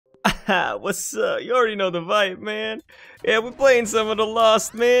What's up? You already know the vibe, man. Yeah, we're playing some of the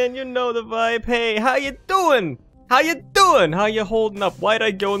Lost, man. You know the vibe. Hey, how you doing? How you doing? How you holding up? Why'd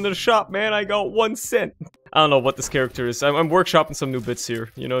I go into the shop, man? I got 1 cent. I don't know what this character is. I'm workshopping some new bits here.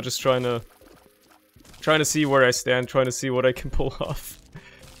 You know, just trying to see where I stand, trying to see what I can pull off.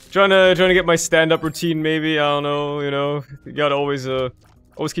 Trying to get my stand-up routine, maybe. I don't know. You know, you gotta always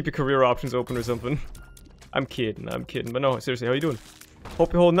keep your career options open or something. I'm kidding, but no, seriously, how you doing?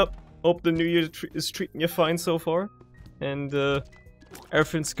 Hope you're holding up. Hope the new year is treating you fine so far. And,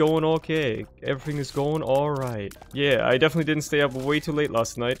 everything's going okay. Everything is going alright. Yeah, I definitely didn't stay up way too late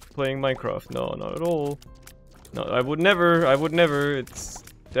last night playing Minecraft. No, not at all. No, I would never. It's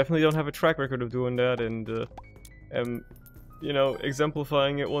definitely don't have a track record of doing that, and, you know,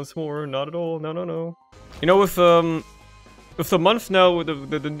 exemplifying it once more. Not at all. No, no, no. You know, with the month now, with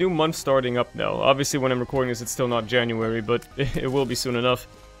the new month starting up now, obviously when I'm recording this it's still not January, but it will be soon enough.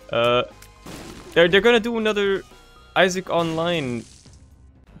 They're gonna do another Isaac Online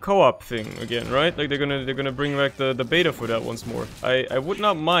co-op thing again, right? Like they're gonna bring back the beta for that once more. I would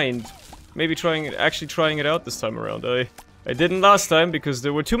not mind maybe actually trying it out this time around. I didn't last time because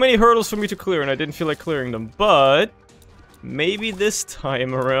there were too many hurdles for me to clear and I didn't feel like clearing them, but maybe this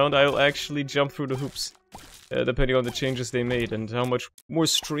time around I'll actually jump through the hoops. Depending on the changes they made and how much more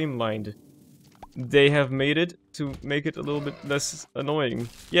streamlined they have made it to make it a little bit less annoying.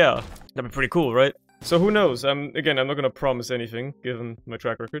 Yeah, that'd be pretty cool, right? So who knows? Again, I'm not gonna promise anything, given my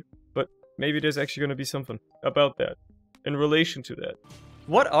track record, but maybe there's actually gonna be something about that, in relation to that.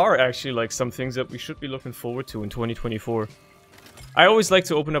 What are actually, like, some things that we should be looking forward to in 2024? I always like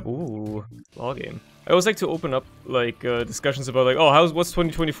to open up... Ooh, law game. I always like to open up, like, discussions about, like, oh, what's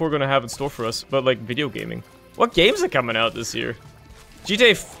 2024 gonna have in store for us? But, like, video gaming. What games are coming out this year?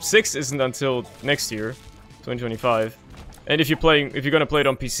 GTA 6 isn't until next year, 2025. And if you're gonna play it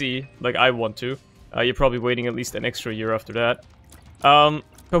on PC, like I want to, you're probably waiting at least an extra year after that.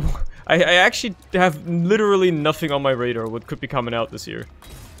 But I actually have literally nothing on my radar what could be coming out this year.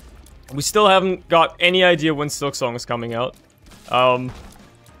 We still haven't got any idea when Silksong is coming out.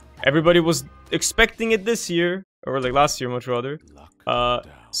 Everybody was expecting it this year, or like last year much rather.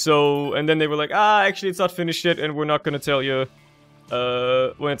 And then they were like, actually it's not finished yet and we're not gonna tell you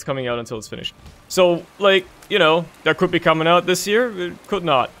when it's coming out until it's finished. So, like, you know, that could be coming out this year, it could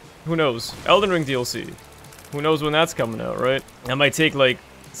not. Who knows? Elden Ring DLC. Who knows when that's coming out, right? That might take like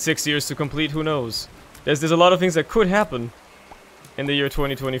 6 years to complete, who knows? There's a lot of things that could happen in the year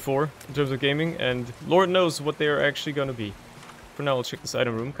 2024 in terms of gaming, and Lord knows what they are actually gonna be. For now, we'll check this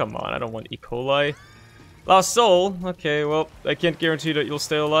item room. Come on, I don't want E. coli. Lost Soul? Okay, well, I can't guarantee that you'll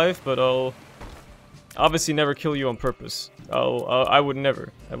stay alive, but I'll obviously never kill you on purpose. I would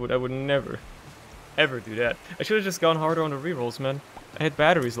never. I would never, ever do that. I should have just gone harder on the rerolls, man. I had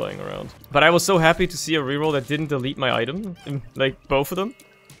batteries lying around. But I was so happy to see a reroll that didn't delete my item, like, both of them.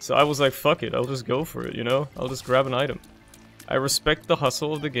 So I was like, fuck it, I'll just go for it, you know? I'll just grab an item. I respect the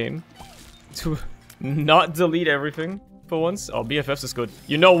hustle of the game to not delete everything for once. Oh, BFFs is good.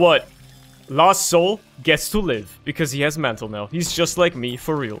 You know what? Lost Soul gets to live, because he has mantle now. He's just like me,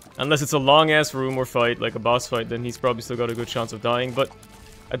 for real. Unless it's a long-ass room or fight, like a boss fight, then he's probably still got a good chance of dying, but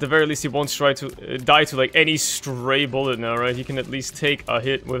at the very least he won't try to die to, like, any stray bullet now, right? He can at least take a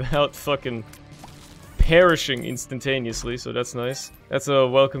hit without fucking perishing instantaneously, so that's nice. That's a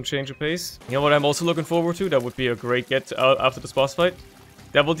welcome change of pace. You know what I'm also looking forward to? That would be a great get after this boss fight.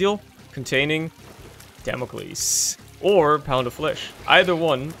 Devil Deal, containing Damocles. Or Pound of Flesh. Either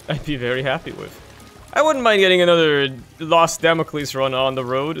one, I'd be very happy with. I wouldn't mind getting another Lost Damocles run on the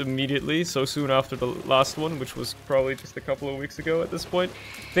road immediately, so soon after the last one, which was probably just a couple of weeks ago at this point.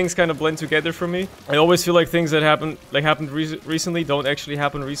 Things kind of blend together for me. I always feel like things that happened recently don't actually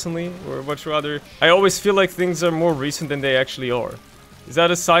happen recently, or much rather, I always feel like things are more recent than they actually are. Is that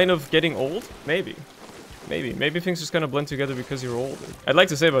a sign of getting old? Maybe. Maybe things just kind of blend together because you're older. I'd like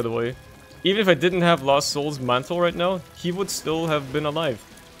to say, by the way, even if I didn't have Lost Soul's mantle right now, he would still have been alive.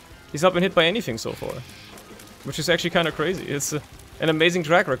 He's not been hit by anything so far. Which is actually kind of crazy. It's an amazing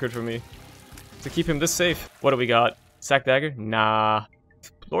track record for me to keep him this safe. What do we got? Sack Dagger? Nah.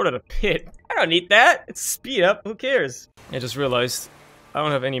 Lord of the Pit. I don't need that. It's speed up. Who cares? I just realized I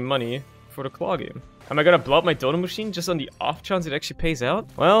don't have any money for the claw game. Am I gonna blow up my donut machine just on the off chance it actually pays out?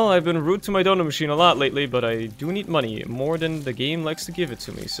 Well, I've been rude to my donut machine a lot lately, but I do need money, more than the game likes to give it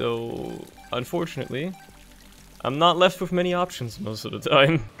to me, so unfortunately, I'm not left with many options most of the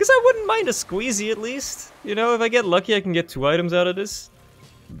time. Because I wouldn't mind a squeezy at least. You know, if I get lucky, I can get 2 items out of this.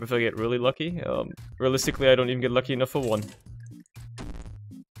 If I get really lucky. Realistically, I don't even get lucky enough for 1.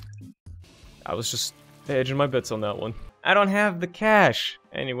 I was just hedging my bets on that one. I don't have the cash.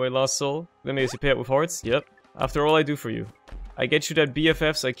 Anyway, Lost Soul. Let me pay it with hearts. Yep. After all I do for you. I get you that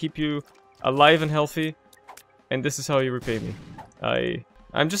BFFs, I keep you alive and healthy. And this is how you repay me.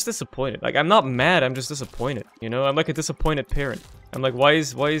 I'm just disappointed. Like, I'm not mad, I'm just disappointed, you know? I'm like a disappointed parent. I'm like, why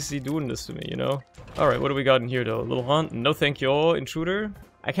is he doing this to me, you know? Alright, what do we got in here, though? Little hunt? No thank you, intruder.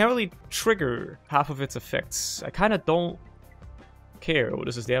 I can't really trigger half of its effects. I kind of don't care. What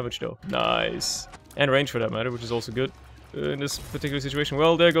is this damage, though? Nice. And range, for that matter, which is also good in this particular situation.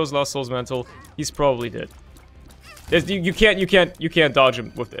 Well, there goes Lost Soul's mantle. He's probably dead. You can't dodge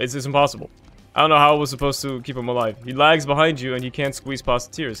him with it. It's impossible. I don't know how I was supposed to keep him alive. He lags behind you and you can't squeeze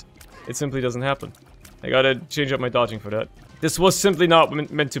past the tears. It simply doesn't happen. I gotta change up my dodging for that. This was simply not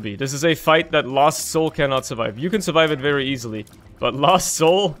meant to be. This is a fight that Lost Soul cannot survive. You can survive it very easily, but Lost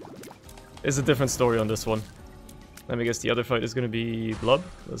Soul is a different story on this one. Let me guess, the other fight is gonna be Blood.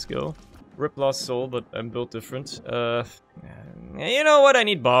 Let's go. Rip Lost Soul, but I'm built different. You know what? I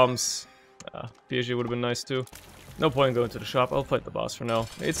need bombs. PSG would have been nice too. No point going to the shop. I'll fight the boss for now.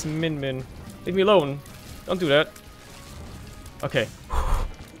 It's Min. Leave me alone. Don't do that. Okay.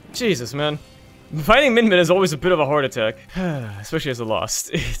 Jesus, man. Fighting Min is always a bit of a heart attack. Especially as a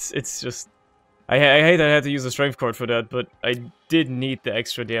Lost. It's just... I hate that I had to use a strength card for that, but I did need the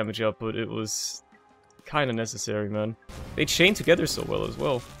extra damage output. It was kind of necessary, man. They chain together so well as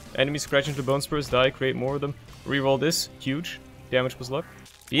well. Enemies scratch into Bone Spurs, die, create more of them. Reroll this. Huge. Damage plus luck.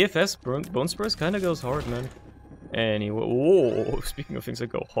 BFS Bone Spurs kind of goes hard, man. Anyway, whoa, speaking of things that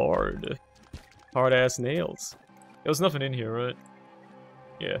go hard. Hard-ass nails. There was nothing in here, right?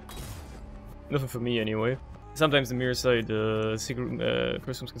 Yeah. Nothing for me, anyway. Sometimes the mirror side secret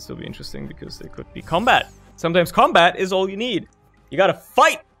curse rooms can still be interesting because they could be combat. Sometimes combat is all you need. You gotta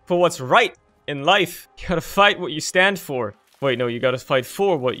fight for what's right in life. You gotta fight what you stand for. Wait, no, you gotta fight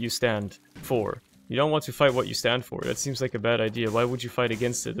for what you stand for. You don't want to fight what you stand for. That seems like a bad idea. Why would you fight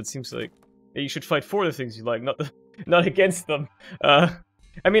against it? It seems like you should fight for the things you like, not against them. I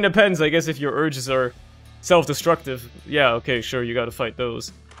mean, it depends. I guess if your urges are self-destructive, yeah, okay, sure, you gotta fight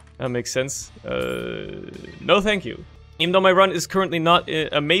those. That makes sense. No thank you. Even though my run is currently not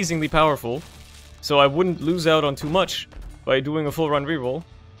amazingly powerful, so I wouldn't lose out on too much by doing a full run reroll.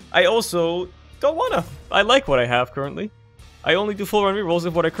 I also don't wanna. I like what I have currently. I only do full run rerolls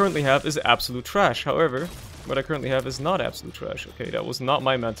if what I currently have is absolute trash. However, what I currently have is not absolute trash. Okay, that was not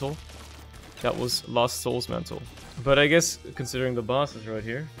my mantle. That was Lost Soul's mantle. But I guess, considering the boss is right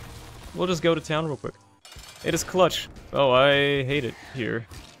here, we'll just go to town real quick. It is clutch. Oh, I hate it here.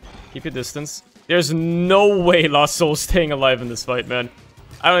 Keep your distance. There's no way Lost Soul's staying alive in this fight, man.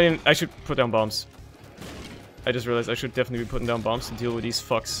 I should put down bombs. I just realized I should definitely be putting down bombs to deal with these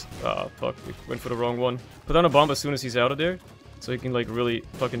fucks. Ah, fuck. We went for the wrong one. Put down a bomb as soon as he's out of there, so he can, like, really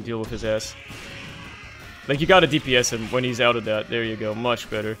fucking deal with his ass. Like, you gotta DPS him when he's out of that. There you go. Much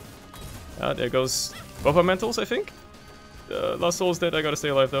better. There goes both our mantles, I think. Lost Soul's dead. I gotta stay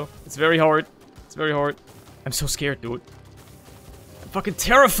alive, though. It's very hard. It's very hard. I'm so scared, dude. I'm fucking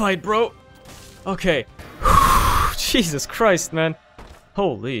terrified, bro. Okay. Jesus Christ, man.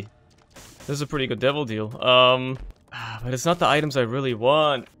 Holy. This is a pretty good devil deal. But it's not the items I really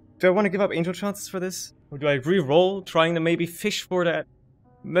want. Do I want to give up angel chances for this? Or do I re-roll, trying to maybe fish for that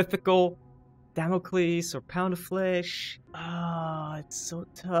mythical Damocles or Pound of Flesh? It's so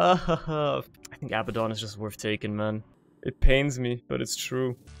tough. I think Abaddon is just worth taking, man. It pains me, but it's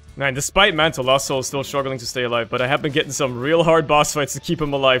true. Man, despite Mantle, Lost Soul is still struggling to stay alive, but I have been getting some real hard boss fights to keep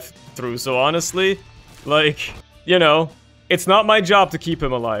him alive through, so honestly, like, you know, it's not my job to keep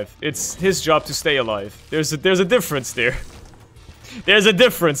him alive. It's his job to stay alive. There's a difference there. There's a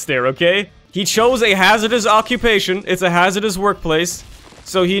difference there, okay? He chose a hazardous occupation, it's a hazardous workplace,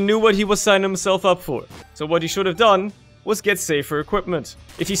 so he knew what he was signing himself up for. So what he should have done was get safer equipment.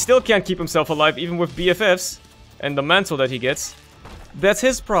 If he still can't keep himself alive even with BFFs and the mantle that he gets, that's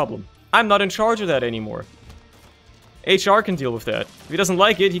his problem. I'm not in charge of that anymore. HR can deal with that. If he doesn't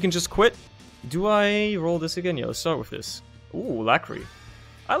like it, he can just quit. Do I roll this again? Yeah, let's start with this. Ooh, Lachry.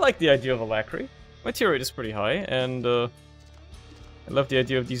 I like the idea of a Lachry. My tear rate is pretty high, and I love the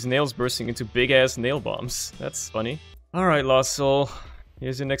idea of these nails bursting into big-ass nail bombs. That's funny. Alright, Lost Soul.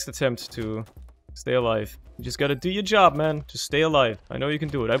 Here's your next attempt to stay alive. You just gotta do your job, man. Just stay alive. I know you can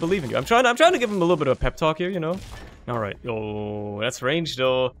do it. I believe in you. I'm trying to give him a little bit of a pep talk here, you know? Alright. Oh, that's range,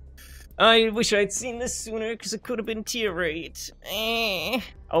 though. I wish I'd seen this sooner, because it could have been tier rate.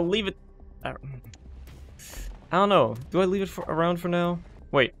 I'll leave it... I don't know. Do I leave it around for now?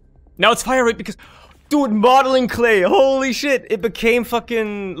 Wait. Now it's fire rate because... Dude, modeling clay! Holy shit! It became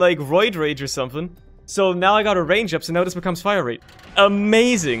fucking, like, Roid Rage or something. So now I got a range up, so now this becomes fire rate.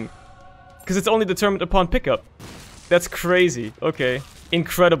 Amazing! Because it's only determined upon pickup. That's crazy. Okay.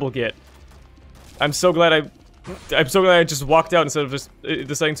 Incredible get. I'm so glad I just walked out instead of just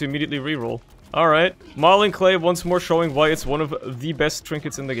deciding to immediately reroll. Alright. Marlin Clay once more showing why it's one of the best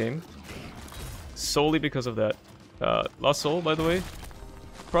trinkets in the game. Solely because of that. Lost Soul, by the way.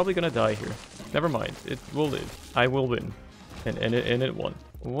 Probably gonna die here. Never mind. It will live. I will win. And it won.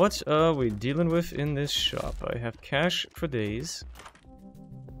 What are we dealing with in this shop? I have cash for days.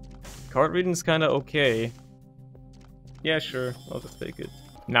 Card reading's kinda okay. Yeah, sure. I'll just take it.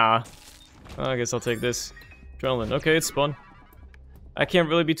 Nah. I guess I'll take this. Adrenaline. Okay, it's spun. I can't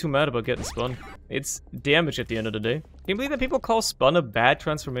really be too mad about getting spun. It's damage at the end of the day. Can you believe that people call spun a bad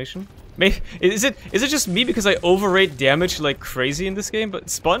transformation? Maybe, is it just me because I overrate damage like crazy in this game? But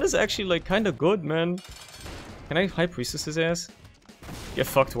spun is actually like kind of good, man. Can I High Priestess his ass? Get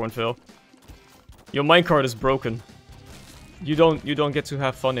fucked, Hornfell. Your minecart is broken. You don't get to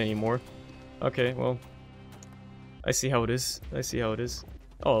have fun anymore. Okay, well. I see how it is. I see how it is.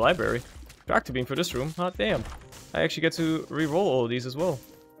 Oh, a library. Tractor beam for this room. Hot damn. I actually get to re-roll all of these as well.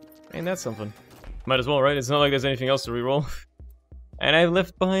 Ain't that something? Might as well, right? It's not like there's anything else to re-roll. And I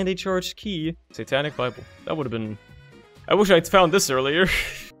left behind a charged key. Satanic Bible. That would have been... I wish I'd found this earlier.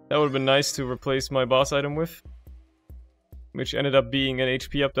 That would have been nice to replace my boss item with. Which ended up being an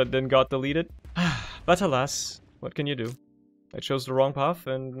HP up that then got deleted. But alas, what can you do? I chose the wrong path,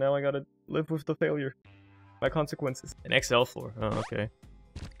 and now I gotta live with the failure. My consequences. An XL floor. Oh, okay.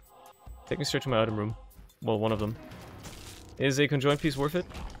 Take me straight to my item room. Well, one of them. Is a conjoined piece worth it?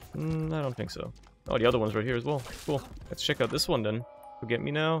 I don't think so. Oh, the other one's right here as well. Cool. Let's check out this one then. Forget me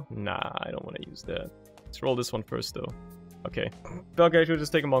now? Nah, I don't want to use that. Let's roll this one first, though. Okay. Okay, I should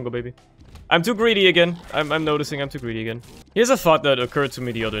just take a Mongo, baby. I'm too greedy again. I'm noticing I'm too greedy again. Here's a thought that occurred to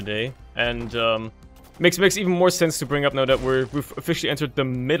me the other day, and makes even more sense to bring up now that we've officially entered the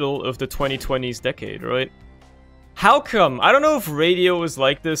middle of the 2020s decade, right? How come? I don't know if radio is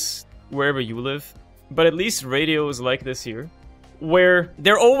like this wherever you live, but at least radio is like this here, where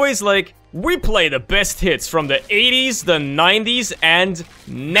they're always like, we play the best hits from the 80s, the 90s, and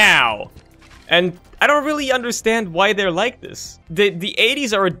now. And I don't really understand why they're like this. The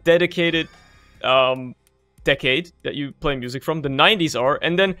 80s are a dedicated decade that you play music from. The 90s are,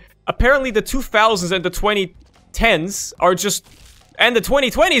 and then apparently the 2000s and the 2010s are just, and the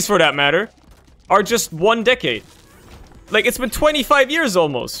 2020s for that matter, are just one decade. Like, it's been 25 years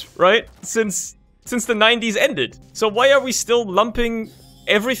almost, right? Since the 90s ended. So why are we still lumping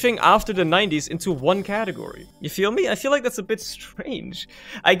everything after the 90s into one category? You feel me? I feel like that's a bit strange.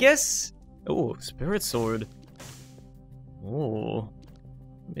 I guess... Oh, Spirit Sword. Oh,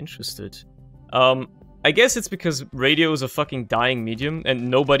 I'm interested. I guess it's because radio is a fucking dying medium, and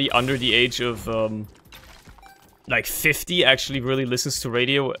nobody under the age of, like 50 actually really listens to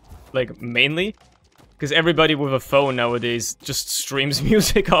radio, like, mainly. Because everybody with a phone nowadays just streams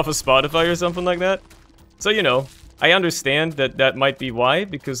music off of Spotify or something like that. So, you know, I understand that that might be why,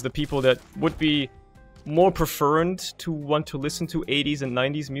 because the people that would be more preferred to want to listen to 80s and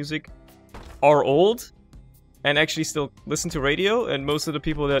 90s music are old and actually still listen to radio, and most of the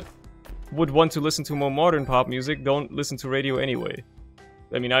people that would want to listen to more modern pop music don't listen to radio anyway.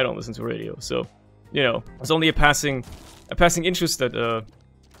 I mean, I don't listen to radio, so, you know, it's only a passing interest that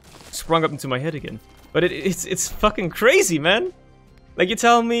sprung up into my head again. But it's fucking crazy, man. Like, you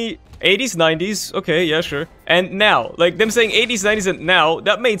tell me 80s, 90s, okay, yeah, sure. And now, like, them saying 80s, 90s, and now,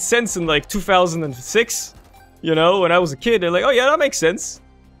 that made sense in, like, 2006. You know, when I was a kid, they're like, oh yeah, that makes sense.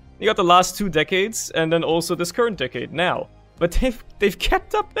 You got the last 2 decades, and then also this current decade now. But they've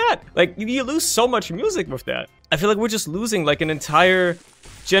kept up that. Like, you lose so much music with that. I feel like we're just losing, like, an entire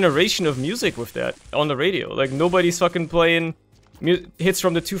generation of music with that on the radio. Like, nobody's fucking playing hits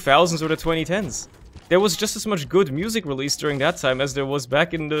from the 2000s or the 2010s. There was just as much good music released during that time as there was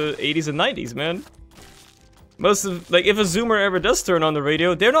back in the 80s and 90s, man. Most of, like, if a Zoomer ever does turn on the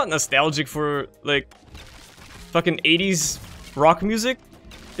radio, they're not nostalgic for, like, fucking 80s rock music.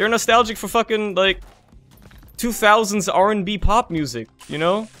 They're nostalgic for fucking, like, 2000s R&B pop music, you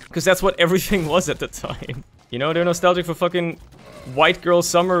know? Because that's what everything was at the time. You know, they're nostalgic for fucking white girl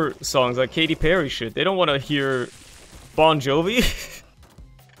summer songs, like Katy Perry shit. They don't want to hear Bon Jovi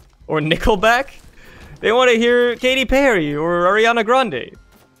or Nickelback. They want to hear Katy Perry or Ariana Grande.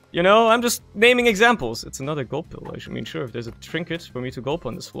 You know, I'm just naming examples. It's another gulp pill. I mean, sure, if there's a trinket for me to gulp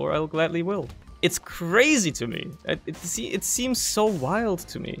on this floor, I'll gladly will. It's crazy to me. It seems so wild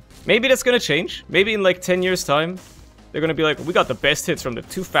to me. Maybe that's gonna change. Maybe in like 10 years' time, they're gonna be like, we got the best hits from the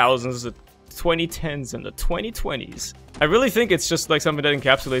 2000s, the 2010s, and the 2020s. I really think it's just like something that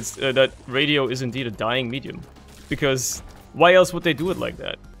encapsulates that radio is indeed a dying medium. Because why else would they do it like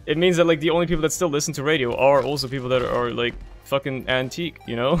that? it means that, like, the only people that still listen to radio are also people that are like, fucking antique,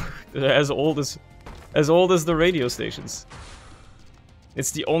 you know? as old as the radio stations.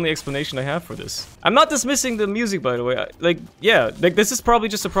 It's the only explanation I have for this. I'm not dismissing the music, by the way. Like, yeah, like, this is probably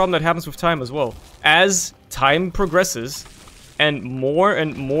just a problem that happens with time as well. As time progresses, and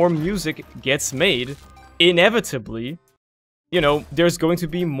more music gets made, inevitably, you know, there's going to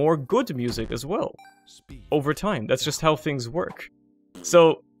be more good music as well. Over time. That's just how things work.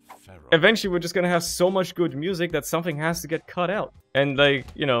 So, eventually we're just gonna have so much good music that something has to get cut out. And, like,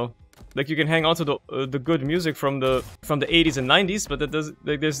 you know, like, you can hang on to the good music from the 80s and 90s, but that does,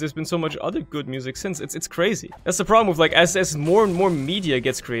 like, there's been so much other good music since. It's crazy. That's the problem with, like, as more and more media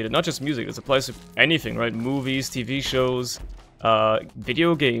gets created, not just music, this applies to anything, right? Movies, TV shows,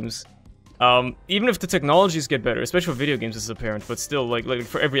 video games. Even if the technologies get better, especially for video games, it's apparent, but still, like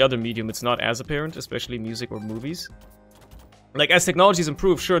for every other medium, it's not as apparent, especially music or movies. Like, as technologies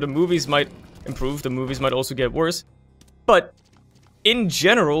improve, sure, the movies might improve, the movies might also get worse, but in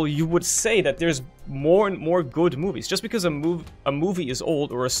general, you would say that there's more and more good movies. Just because a movie is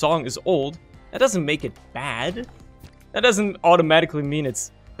old or a song is old, that doesn't make it bad. That doesn't automatically mean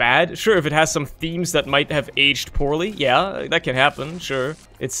it's bad. Sure, if it has some themes that might have aged poorly, yeah, that can happen, sure.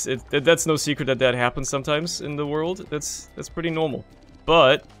 That's no secret that happens sometimes in the world. That's pretty normal.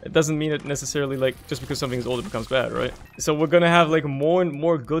 But it doesn't mean it necessarily, like, just because something is old it becomes bad, right? So we're gonna have, like, more and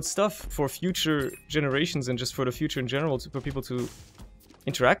more good stuff for future generations and just for the future in general for people to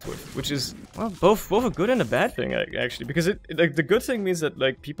interact with, which is, well, both a good and a bad thing, actually, because like, the good thing means that,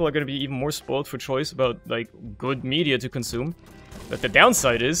 like, people are gonna be even more spoiled for choice about, like, good media to consume. But the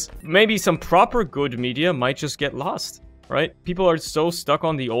downside is, maybe some proper good media might just get lost, right? People are so stuck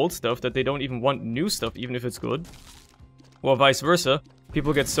on the old stuff that they don't even want new stuff, even if it's good. Or vice versa,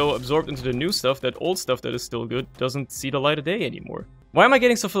 people get so absorbed into the new stuff that old stuff that is still good doesn't see the light of day anymore. Why am I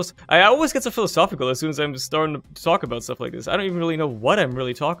getting so I always get so philosophical as soon as I'm starting to talk about stuff like this. I don't even really know what I'm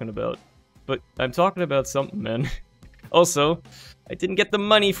really talking about. But I'm talking about something, man. Also, I didn't get the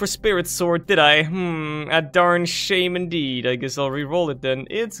money for Spirit Sword, did I? A darn shame indeed. I guess I'll re-roll it then.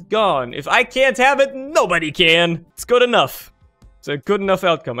 It's gone. If I can't have it, nobody can. It's good enough. It's a good enough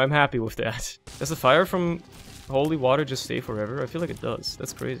outcome. I'm happy with that. Does the fire from holy water just stay forever? I feel like it does.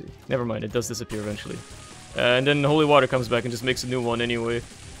 That's crazy. Never mind, it does disappear eventually. And then the holy water comes back and just makes a new one anyway.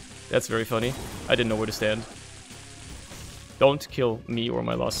 That's very funny. I didn't know where to stand. Don't kill me or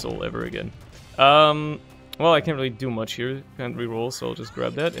my lost soul ever again. Well, I can't really do much here. Can't reroll, so I'll just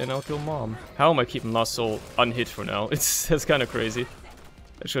grab that and I'll kill Mom. How am I keeping lost soul unhit for now? That's kind of crazy.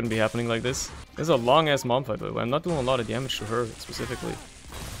 That shouldn't be happening like this. This is a long-ass Mom fight, by the way. I'm not doing a lot of damage to her, specifically.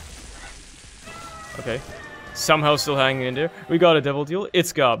 Okay. Somehow still hanging in there. We got a devil deal.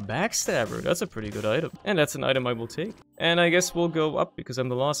 It's got Backstabber. That's a pretty good item. And that's an item I will take. And I guess we'll go up because I'm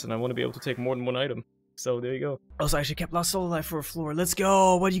the lost and I want to be able to take more than one item. So there you go. Also, I actually kept Lost Soul alive for a floor. Let's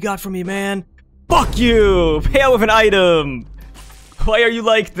go. What you got for me, man? Fuck you! Pay out with an item! Why are you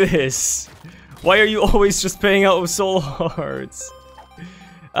like this? Why are you always just paying out with soul hearts?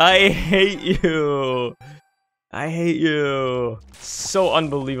 I hate you. I hate you. So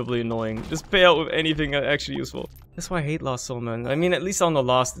unbelievably annoying. Just pay out with anything actually useful. That's why I hate Lost Soul, man. I mean, at least on the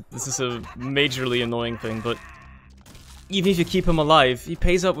Lost, this is a majorly annoying thing, but even if you keep him alive, he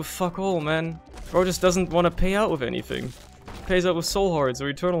pays out with fuck all, man. Bro just doesn't want to pay out with anything. He pays out with soul hearts or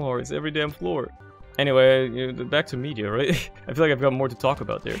eternal hearts every damn floor. Anyway, back to media, right? I feel like I've got more to talk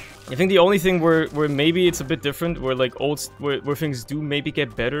about there. I think the only thing where maybe it's a bit different, where like where things do maybe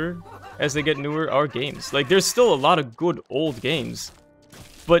get better as they get newer, are games. Like, there's still a lot of good old games,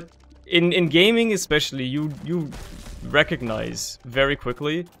 but in gaming especially, you recognize very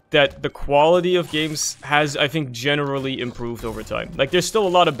quickly that the quality of games has, I think, generally improved over time. Like, there's still a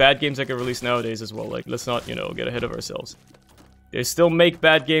lot of bad games that get released nowadays as well. Like, let's not, you know, get ahead of ourselves. They still make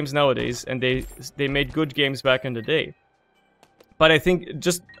bad games nowadays, and they made good games back in the day. But I think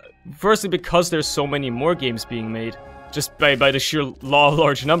just, firstly, because there's so many more games being made, just by the sheer law of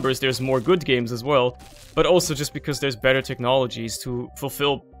large numbers, there's more good games as well. But also just because there's better technologies to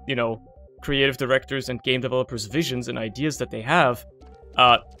fulfill, you know, creative directors and game developers' visions and ideas that they have.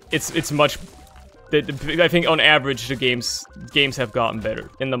 It's much... I think on average, the games have gotten better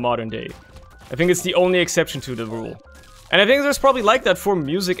in the modern day. I think it's the only exception to the rule. And I think there's probably like that for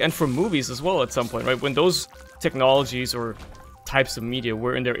music and for movies as well at some point, right? When those technologies or types of media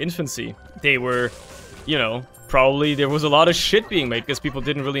were in their infancy, they were, you know, probably there was a lot of shit being made because people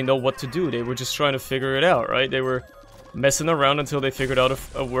didn't really know what to do. They were just trying to figure it out, right? They were messing around until they figured out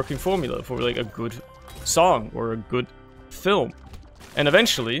a working formula for, like, a good song or a good film. And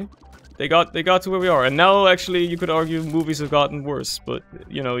eventually, They got to where we are, and now actually you could argue movies have gotten worse, but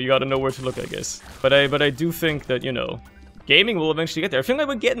you know, you gotta know where to look, I guess. But I do think that, you know, gaming will eventually get there. I feel like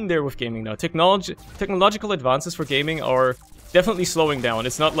we're getting there with gaming now. Technological advances for gaming are definitely slowing down.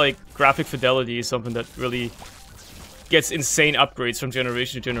 It's not like graphic fidelity is something that really gets insane upgrades from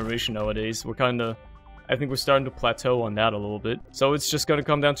generation to generation nowadays. We're kinda, I think we're starting to plateau on that a little bit. So it's just gonna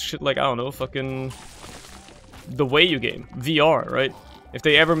come down to shit like, I don't know, fucking the way you game. VR, right? If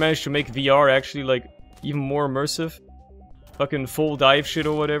they ever manage to make VR actually, like, even more immersive, fucking full dive shit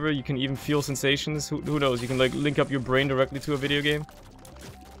or whatever, you can even feel sensations, who knows, you can, like, link up your brain directly to a video game.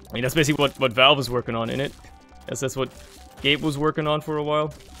 I mean, that's basically what Valve is working on in it. Yes, that's what Gabe was working on for a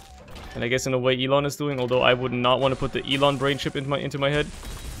while. And I guess in a way Elon is doing, although I would not want to put the Elon brain chip into my head.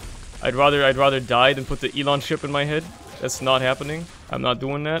 I'd rather die than put the Elon chip in my head. That's not happening. I'm not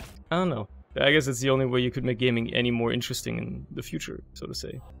doing that. I don't know. I guess it's the only way you could make gaming any more interesting in the future, so to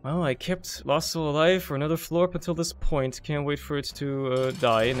say. Well, I kept Lost Soul alive for another floor up until this point. Can't wait for it to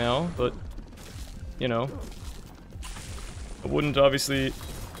die now, but, you know. I wouldn't obviously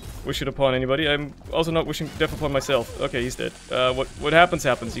wish it upon anybody. I'm also not wishing death upon myself. Okay, he's dead. What happens,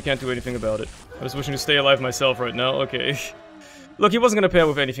 happens. You can't do anything about it. I'm just wishing to stay alive myself right now. Okay. Look, he wasn't gonna pair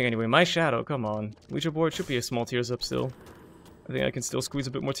with anything anyway. My shadow, come on. Ouija board should be a small tears up still. I think I can still squeeze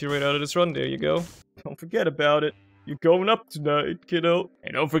a bit more tear rate out of this run. There you go. Don't forget about it. You're going up tonight, kiddo.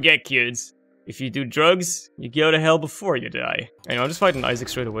 And don't forget, kids. If you do drugs, you go to hell before you die. Anyway, I'm just fighting Isaac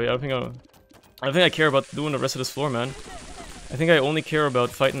straight away. I don't think I care about doing the rest of this floor, man. I think I only care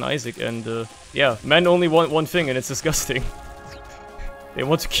about fighting Isaac, and, yeah, men only want one thing, and it's disgusting. They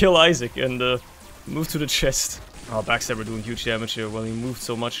want to kill Isaac and, move to the chest. Oh, Backstabber doing huge damage here while he moved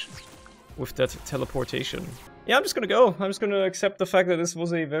so much with that teleportation. Yeah, I'm just gonna go. I'm just gonna accept the fact that this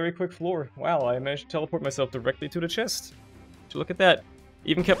was a very quick floor. Wow, I managed to teleport myself directly to the chest. So look at that.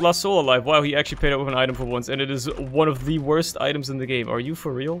 Even kept Lost Soul alive. Wow, he actually paid out with an item for once, and it is one of the worst items in the game. Are you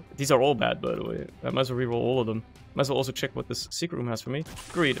for real? These are all bad, by the way. I might as well reroll all of them. Might as well also check what this secret room has for me.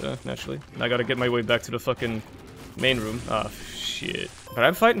 Greed, naturally. I gotta get my way back to the fucking main room. Ah, shit. But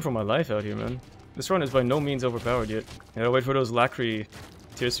I'm fighting for my life out here, man. This run is by no means overpowered yet. I gotta wait for those Lachry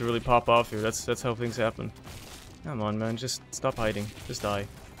tears to really pop off here. That's how things happen. Come on, man. Just stop hiding. Just die.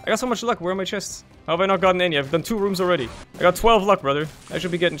 I got so much luck. Where are my chests? How have I not gotten any? I've done 2 rooms already. I got 12 luck, brother. I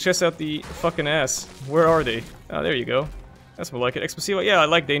should be getting chests out the fucking ass. Where are they? Ah, there you go. That's more like it. Explosivo. Yeah, I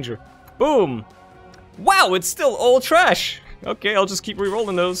like danger. Boom! Wow, it's still all trash! Okay, I'll just keep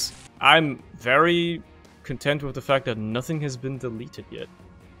re-rolling those. I'm very content with the fact that nothing has been deleted yet.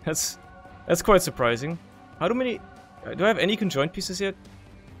 That's quite surprising. How many... Do I have any conjoined pieces yet?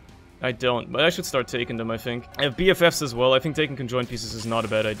 I don't, but I should start taking them, I think. I have BFFs as well. I think taking conjoined pieces is not a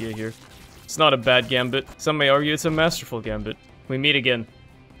bad idea here. It's not a bad gambit. Some may argue it's a masterful gambit. We meet again.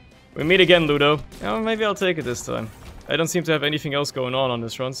 We meet again, Ludo. Oh, maybe I'll take it this time. I don't seem to have anything else going on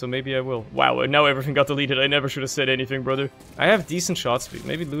this run, so maybe I will. Wow, now everything got deleted. I never should have said anything, brother. I have decent shot speed.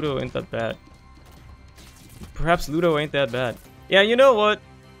 Maybe Ludo ain't that bad. Perhaps Ludo ain't that bad. Yeah, you know what?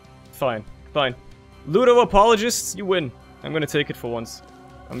 Fine. Fine. Ludo apologists, you win. I'm gonna take it for once.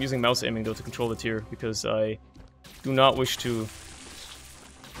 I'm using mouse aiming though to control the tier because I do not wish to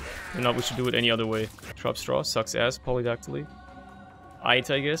do it any other way. Drop straw, sucks ass, polydactyly. I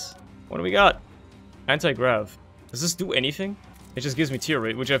guess. What do we got? Anti-grav. Does this do anything? It just gives me tier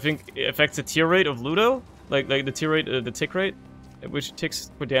rate, which I think affects the tier rate of Ludo, like the tier rate, the tick rate, which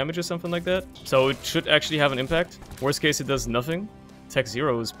ticks for damage or something like that. So it should actually have an impact. Worst case, it does nothing. Tech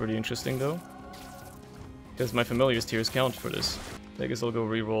 0 is pretty interesting though, because my familiars tiers count for this. I guess I'll go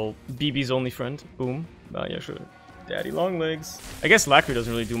reroll BB's only friend. Boom. Ah, yeah, sure. Daddy long legs. I guess Lachry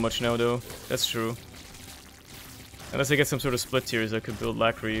doesn't really do much now, though. That's true. Unless I get some sort of split tiers, I could build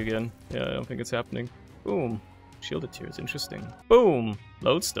Lachry again. Yeah, I don't think it's happening. Boom. Shielded tiers, interesting. Boom.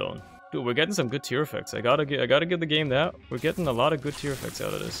 Lodestone. Dude, we're getting some good tier effects. I gotta give the game that. We're getting a lot of good tier effects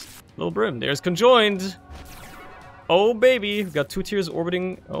out of this. Little Brim. There's Conjoined. Oh, baby. We've got 2 tiers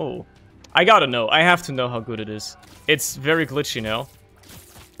orbiting. Oh. I gotta know. I have to know how good it is. It's very glitchy now.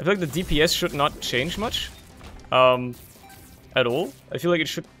 I feel like the DPS should not change much. At all. I feel like it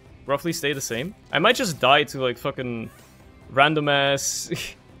should roughly stay the same. I might just die to, like, fucking random ass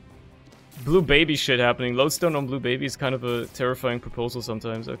blue baby shit happening. Lodestone on blue baby is kind of a terrifying proposal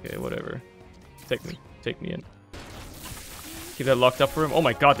sometimes. Okay, whatever. Take me in. Keep that locked up for him. Oh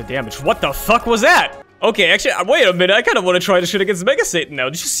my god, the damage. What the fuck was that? Okay, actually, wait a minute. I kind of want to try this shit against Mega Satan now.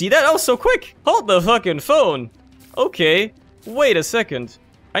 Did you see that? That was so quick. Hold the fucking phone. Okay. Wait a second.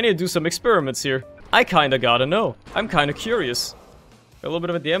 I need to do some experiments here. I kind of gotta know. I'm kind of curious. a little bit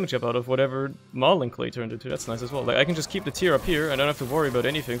of a damage up out of whatever modeling clay turned into. That's nice as well. Like, I can just keep the tier up here. I don't have to worry about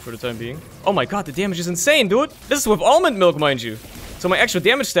anything for the time being. Oh my god, the damage is insane, dude! This is with Almond Milk, mind you. So my actual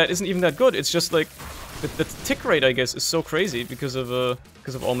damage stat isn't even that good. It's just like the tick rate, I guess, is so crazy because of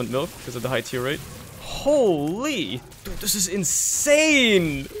Almond Milk, because of the high tier rate. Holy, dude, this is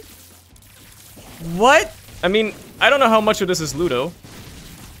insane. What? I mean, I don't know how much of this is Ludo,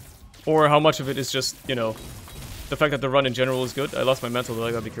 or how much of it is just, you know, the fact that the run in general is good. I lost my mantle though,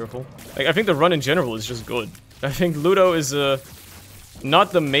 I gotta be careful. Like, I think the run in general is just good. I think Ludo is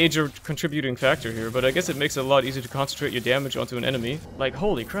not the major contributing factor here, but I guess it makes it a lot easier to concentrate your damage onto an enemy. Like,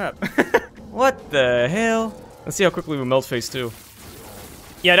 holy crap. What the hell? Let's see how quickly we melt phase 2.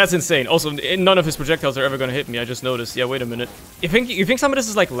 Yeah, that's insane. Also, none of his projectiles are ever gonna hit me, I just noticed. Yeah, wait a minute. You think some of this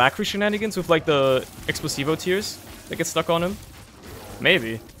is like Lachry shenanigans with like the Explosivo tiers that get stuck on him?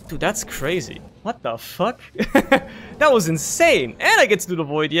 Maybe. Dude, that's crazy. What the fuck? That was insane! And I get to do the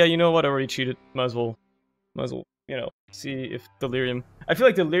void. Yeah, you know what? I already cheated. Might as well, you know, see if Delirium... I feel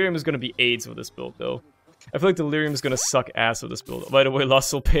like Delirium is gonna be AIDS with this build, though. I feel like Delirium is gonna suck ass with this build. By the way, Lost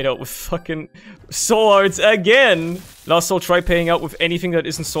Soul paid out with fucking Soul Hearts again! Lost Soul, try paying out with anything that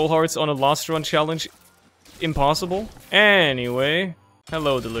isn't Soul Hearts on a Lost Run challenge. Impossible. Anyway,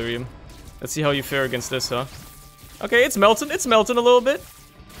 hello, Delirium. Let's see how you fare against this, huh? Okay, it's melting a little bit.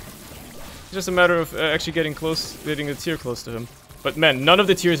 It's just a matter of actually getting the tier close to him. But man, none of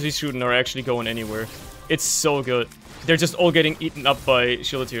the tiers he's shooting are actually going anywhere. It's so good. They're just all getting eaten up by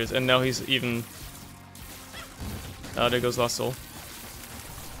shield tiers, and now he's even... there goes Lost Soul.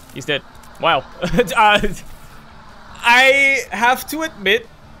 He's dead. Wow. I have to admit,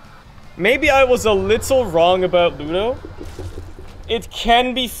 maybe I was a little wrong about Ludo. It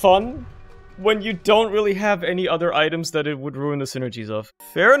can be fun when you don't really have any other items that it would ruin the synergies of.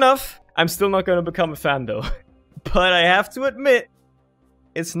 Fair enough. I'm still not gonna become a fan though. But I have to admit,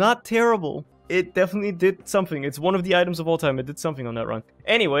 it's not terrible. It definitely did something. It's one of the items of all time. It did something on that run.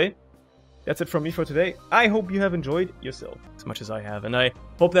 Anyway, that's it from me for today. I hope you have enjoyed yourself as much as I have. And I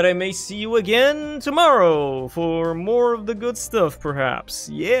hope that I may see you again tomorrow for more of the good stuff, perhaps.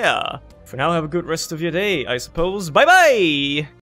 Yeah. For now, have a good rest of your day, I suppose. Bye-bye!